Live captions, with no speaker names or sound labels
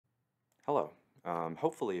Hello.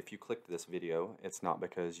 Hopefully if you clicked this video, it's not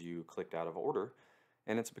because you clicked out of order,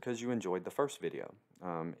 and it's because you enjoyed the first video.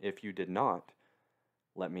 If you did not,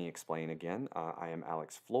 let me explain again. I am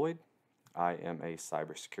Alex Floyd. I am a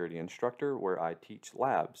cybersecurity instructor where I teach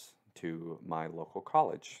labs to my local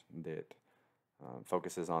college that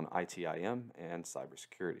focuses on ITIM and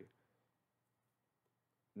cybersecurity.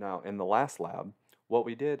 Now, in the last lab, what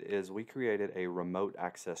we did is we created a remote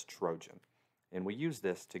access Trojan, and we used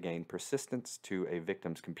this to gain persistence to a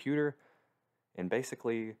victim's computer. And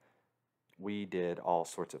basically, we did all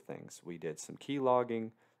sorts of things. We did some key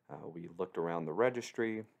logging, we looked around the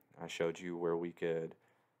registry. I showed you where we could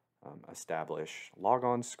establish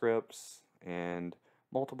logon scripts and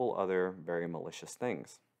multiple other very malicious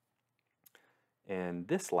things. In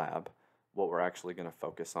this lab, what we're actually going to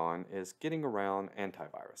focus on is getting around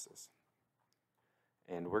antiviruses.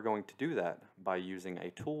 And we're going to do that by using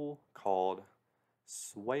a tool called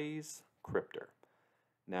SwayzCrypter.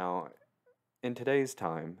 Now, in today's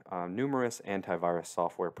time, numerous antivirus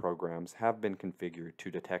software programs have been configured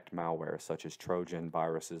to detect malware such as Trojan,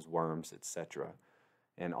 viruses, worms, etc.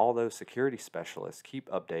 And although security specialists keep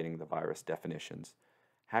updating the virus definitions,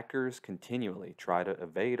 hackers continually try to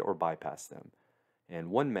evade or bypass them. And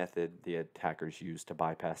one method the attackers use to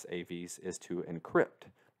bypass AVs is to encrypt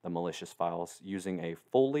the malicious files using a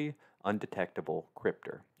fully undetectable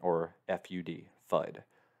crypter, or FUD.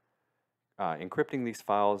 Encrypting these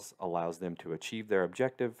files allows them to achieve their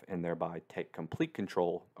objective and thereby take complete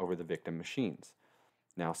control over the victim machines.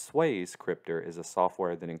 Now, SwayzCrypter is a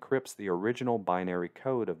software that encrypts the original binary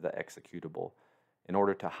code of the executable in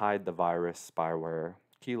order to hide the virus, spyware,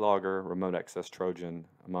 keylogger, remote access Trojan,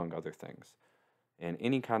 among other things, and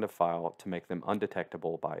any kind of file to make them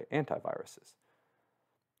undetectable by antiviruses.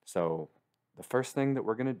 So the first thing that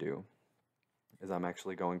we're going to do is I'm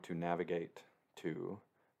actually going to navigate to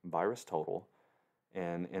VirusTotal,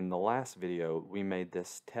 and in the last video we made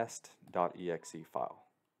this test.exe file.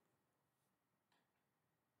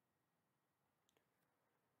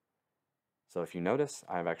 So if you notice,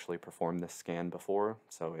 I've actually performed this scan before,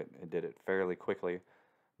 so it did it fairly quickly.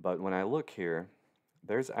 But when I look here,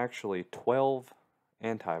 there's actually 12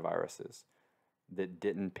 antiviruses that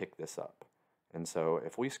didn't pick this up. And so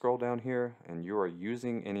if we scroll down here and you are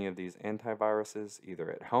using any of these antiviruses either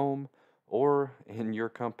at home or in your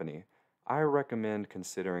company, I recommend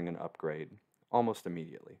considering an upgrade almost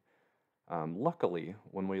immediately. Luckily,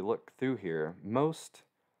 when we look through here, most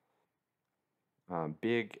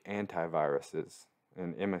big antiviruses,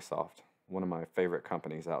 and Microsoft, one of my favorite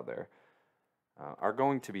companies out there, are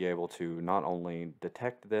going to be able to not only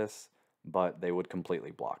detect this, but they would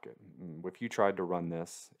completely block it. If you tried to run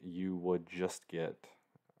this, you would just get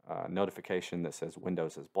a notification that says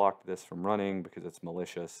Windows has blocked this from running because it's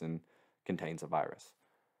malicious and contains a virus.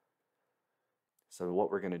 So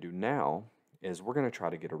what we're going to do now is we're going to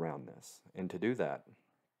try to get around this. And to do that,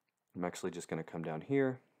 I'm actually just going to come down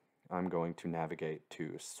here. I'm going to navigate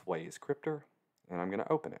to SwayzCrypter, and I'm going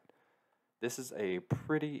to open it. This is a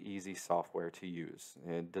pretty easy software to use.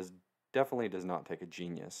 It definitely does not take a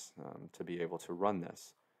genius to be able to run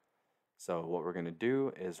this. So what we're going to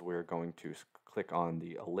do is we're going to click on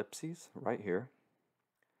the ellipses right here.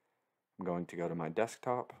 I'm going to go to my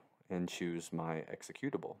desktop and choose my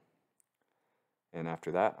executable. And after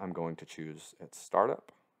that, I'm going to choose its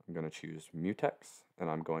startup. I'm going to choose mutex, and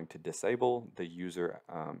I'm going to disable the user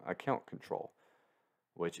account control,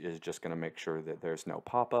 which is just going to make sure that there's no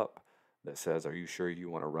pop-up that says, are you sure you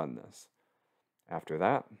want to run this? After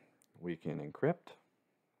that, we can encrypt,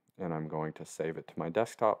 and I'm going to save it to my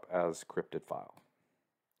desktop as encrypted file.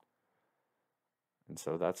 And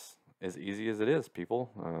so that's as easy as it is,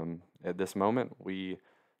 people. At this moment, we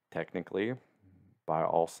technically, by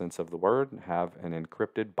all sense of the word, have an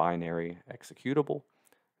encrypted binary executable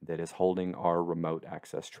that is holding our remote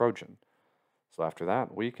access Trojan. So after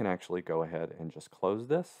that, we can actually go ahead and just close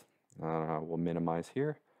this. We'll minimize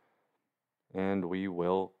here, and we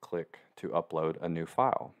will click to upload a new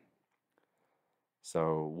file.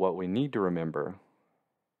 So what we need to remember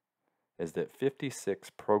is that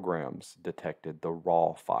 56 programs detected the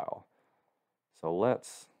raw file. So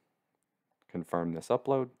let's confirm this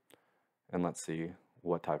upload, and let's see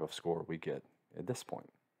what type of score we get at this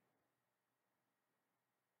point.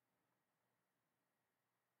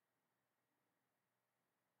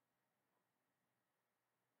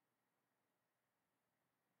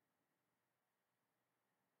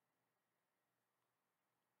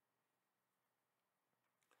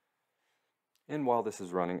 And while this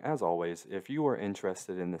is running, as always, if you are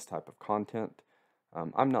interested in this type of content,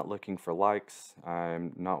 I'm not looking for likes.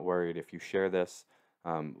 I'm not worried if you share this.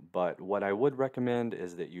 But what I would recommend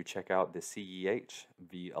is that you check out the CEH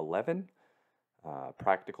V11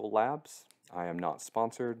 practical labs. I am not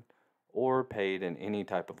sponsored or paid in any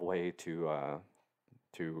type of way to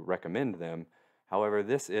recommend them. However,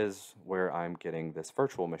 this is where I'm getting this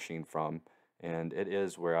virtual machine from, and it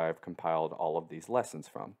is where I've compiled all of these lessons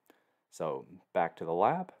from. So back to the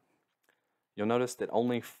lab. You'll notice that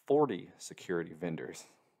only 40 security vendors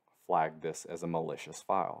flagged this as a malicious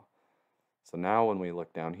file. So now when we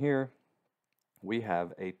look down here, we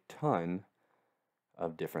have a ton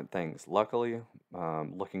of different things. Luckily,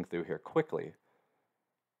 looking through here quickly,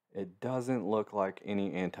 it doesn't look like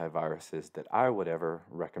any antiviruses that I would ever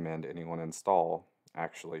recommend anyone install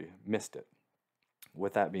actually missed it.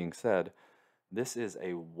 With that being said, this is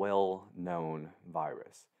a well-known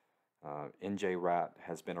virus. NJRAT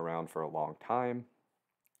has been around for a long time.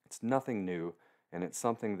 It's nothing new, and it's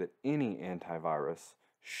something that any antivirus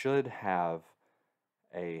should have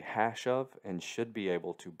a hash of and should be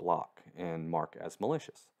able to block and mark as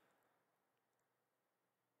malicious.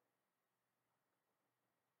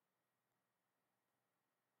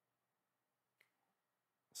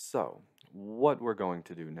 So, what we're going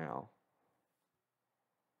to do now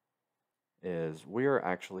is we are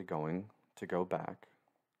actually going to go back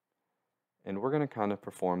and we're going to kind of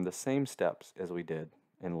perform the same steps as we did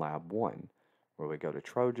in lab 1, where we go to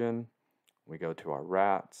Trojan, we go to our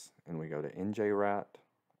rats, and we go to NJRAT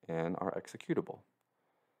and our executable.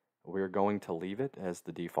 We're going to leave it as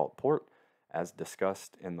the default port. As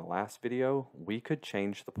discussed in the last video, we could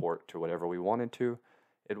change the port to whatever we wanted to.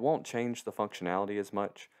 It won't change the functionality as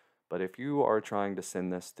much, but if you are trying to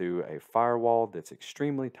send this through a firewall that's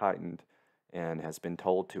extremely tightened and has been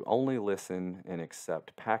told to only listen and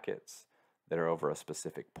accept packets that are over a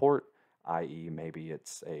specific port, i.e. maybe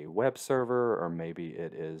it's a web server or maybe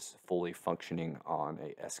it is fully functioning on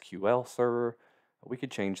a SQL server, we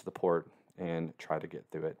could change the port and try to get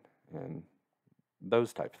through it in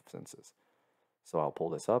those types of senses. So I'll pull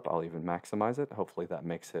this up, I'll even maximize it. Hopefully that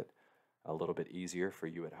makes it a little bit easier for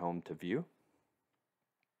you at home to view.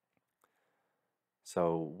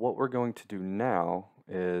 So what we're going to do now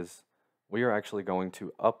is we are actually going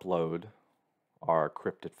to upload our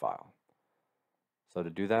encrypted file. So to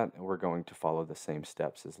do that, we're going to follow the same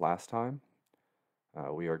steps as last time.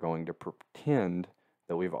 We are going to pretend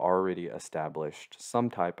that we've already established some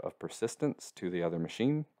type of persistence to the other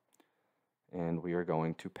machine, and we are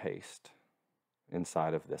going to paste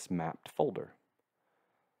inside of this mapped folder.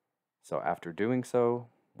 So after doing so,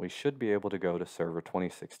 we should be able to go to server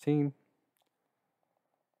 2016.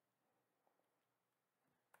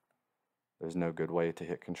 There's no good way to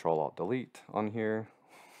hit Control-Alt-Delete on here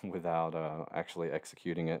without actually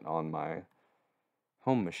executing it on my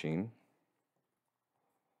home machine.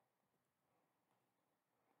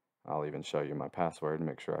 I'll even show you my password and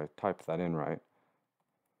make sure I typed that in right.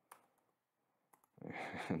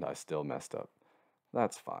 And I still messed up.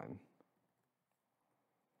 That's fine.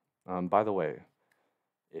 By the way,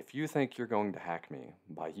 if you think you're going to hack me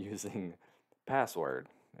by using password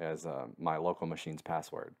as my local machine's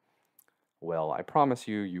password, well, I promise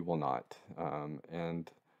you, you will not. And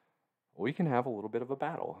we can have a little bit of a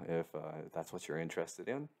battle if that's what you're interested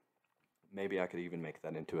in. Maybe I could even make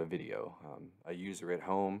that into a video. A user at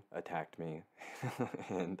home attacked me,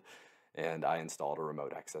 and I installed a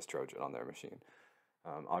remote access Trojan on their machine.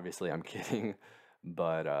 Obviously, I'm kidding,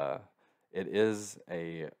 but it is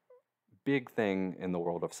a big thing in the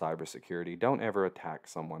world of cybersecurity. Don't ever attack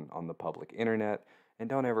someone on the public internet, and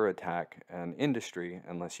don't ever attack an industry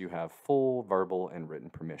unless you have full verbal and written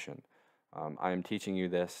permission. I am teaching you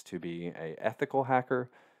this to be an ethical hacker,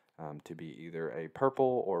 to be either a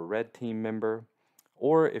purple or red team member,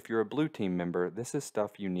 or if you're a blue team member, this is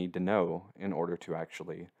stuff you need to know in order to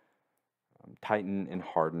actually tighten and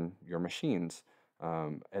harden your machines.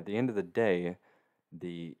 At the end of the day,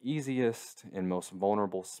 the easiest and most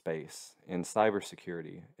vulnerable space in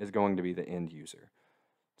cybersecurity is going to be the end user.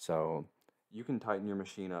 So you can tighten your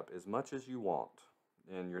machine up as much as you want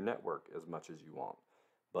and your network as much as you want.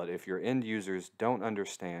 But if your end users don't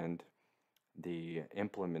understand the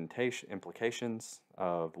implications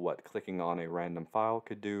of what clicking on a random file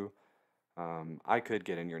could do, I could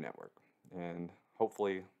get in your network. And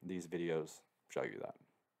hopefully these videos show you that.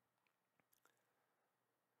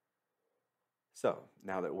 So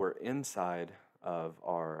now that we're inside of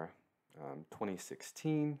our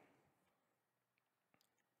 2016,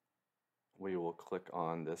 we will click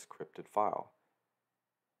on this encrypted file.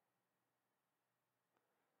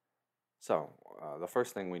 So the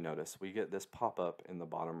first thing we notice, we get this pop-up in the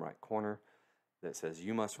bottom right corner that says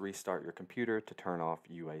you must restart your computer to turn off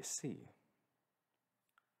UAC.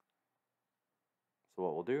 So So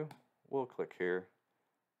what we'll do, we'll click here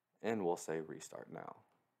and we'll say restart now.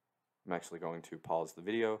 I'm actually going to pause the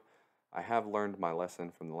video. I have learned my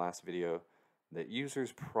lesson from the last video that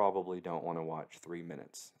users probably don't want to watch 3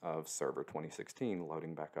 minutes of server 2016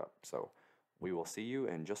 loading back up. So we will see you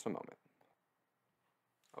in just a moment.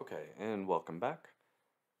 Okay, and welcome back.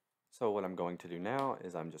 So what I'm going to do now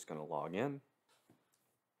is I'm just going to log in.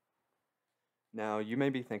 Now you may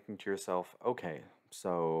be thinking to yourself, okay,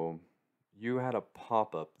 so you had a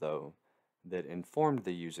pop-up though that informed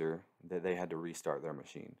the user that they had to restart their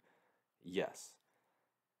machine. Yes.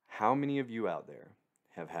 How many of you out there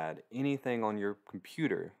have had anything on your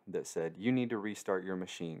computer that said you need to restart your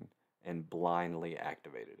machine and blindly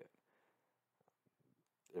activated it?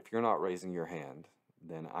 If you're not raising your hand,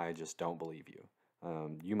 then I just don't believe you.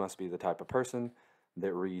 You must be the type of person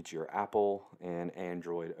that reads your Apple and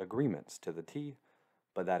Android agreements to the T,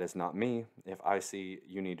 but that is not me. If I see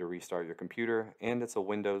you need to restart your computer and it's a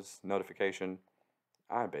Windows notification,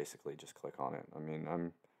 I basically just click on it. I mean,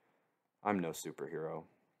 I'm no superhero.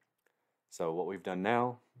 So what we've done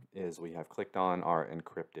now is we have clicked on our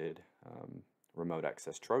encrypted remote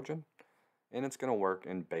access Trojan, and it's going to work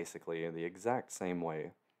in basically the exact same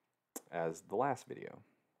way as the last video.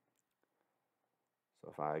 So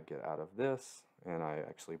if I get out of this and I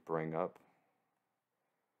actually bring up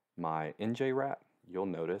my NJRAT, you'll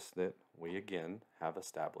notice that we again have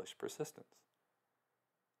established persistence.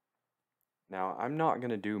 Now I'm not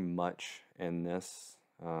going to do much in this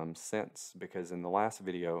sense, because in the last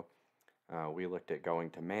video we looked at going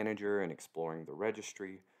to Manager and exploring the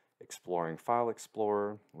registry, exploring File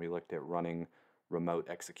Explorer. We looked at running remote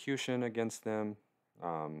execution against them.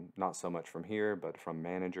 Not so much from here, but from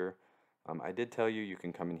Manager. I did tell you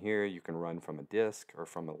can come in here, you can run from a disk or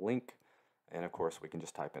from a link, and of course we can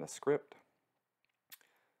just type in a script.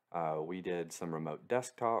 We did some remote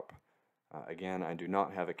desktop. Again, I do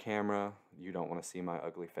not have a camera. You don't want to see my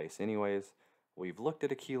ugly face anyways. We've looked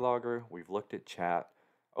at a keylogger, we've looked at chat.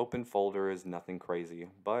 Open folder is nothing crazy,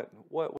 but what